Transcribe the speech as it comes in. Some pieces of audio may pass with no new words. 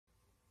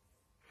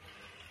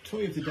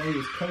Toy of the day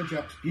is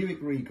Kojak's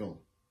Buick Regal.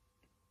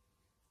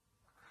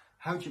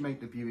 How do you make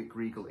the Buick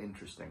Regal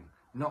interesting?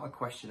 Not a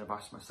question I've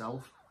asked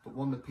myself, but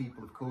one the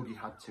people of Corgi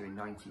had to in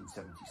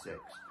 1976.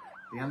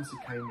 The answer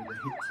came with the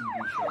hit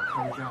TV show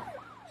Kojak,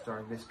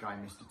 starring this guy,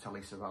 Mr.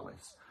 Telly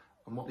Savalas.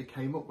 And what they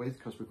came up with,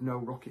 because with no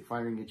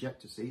rocket-firing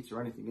ejector seats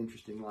or anything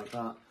interesting like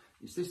that,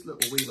 is this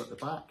little wheel at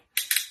the back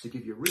to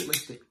give you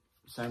realistic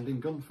sounding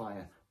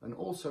gunfire and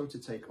also to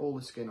take all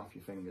the skin off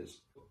your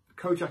fingers.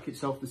 Kojak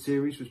itself, the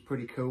series, was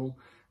pretty cool.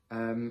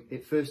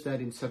 It first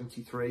aired in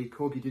 73.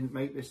 Corgi didn't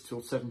make this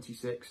till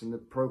 76 and the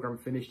programme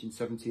finished in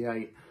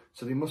 78.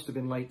 So they must have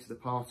been late to the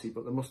party,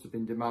 but there must have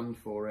been demand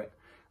for it.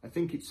 I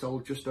think it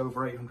sold just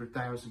over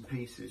 800,000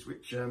 pieces,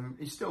 which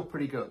is still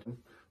pretty good.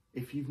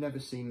 If you've never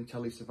seen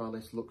Telly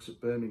Savalas Looks at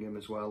Birmingham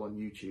as well on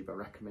YouTube, I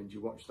recommend you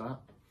watch that.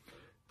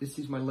 This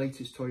is my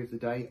latest toy of the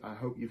day. I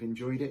hope you've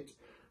enjoyed it.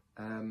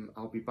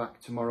 I'll be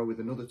back tomorrow with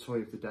another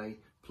toy of the day.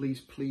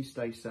 Please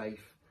stay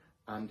safe.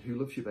 And who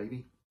loves you,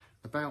 baby?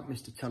 About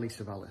Mr. Telly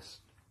Savalas.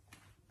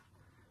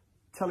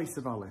 Telly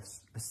Savalas,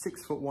 a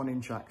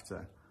 6'1"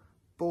 actor,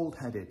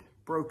 bald-headed,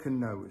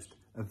 broken-nosed,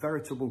 a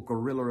veritable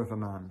gorilla of a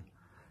man,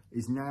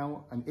 is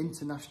now an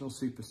international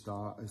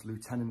superstar as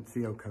Lieutenant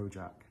Theo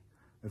Kojak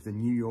of the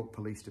New York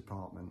Police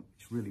Department.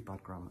 It's really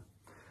bad grammar.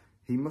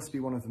 He must be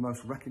one of the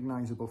most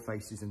recognisable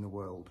faces in the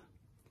world.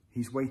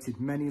 He's waited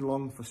many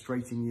long,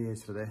 frustrating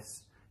years for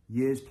this,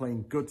 years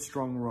playing good,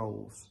 strong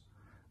roles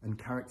and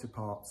character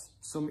parts,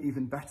 some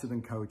even better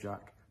than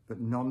Kojak, but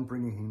none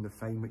bringing him the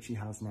fame which he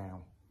has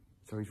now.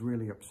 So he's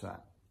really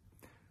upset.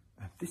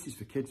 This is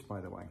for kids,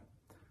 by the way.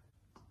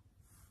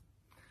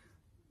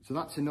 So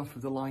that's enough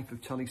of the life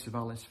of Telly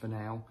Savalas for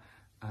now.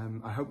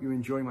 I hope you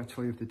enjoy my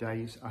toy of the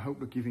days. I hope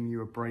we're giving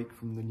you a break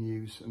from the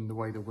news and the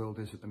way the world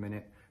is at the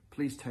minute.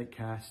 Please take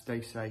care, stay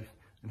safe,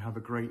 and have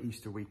a great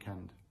Easter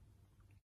weekend.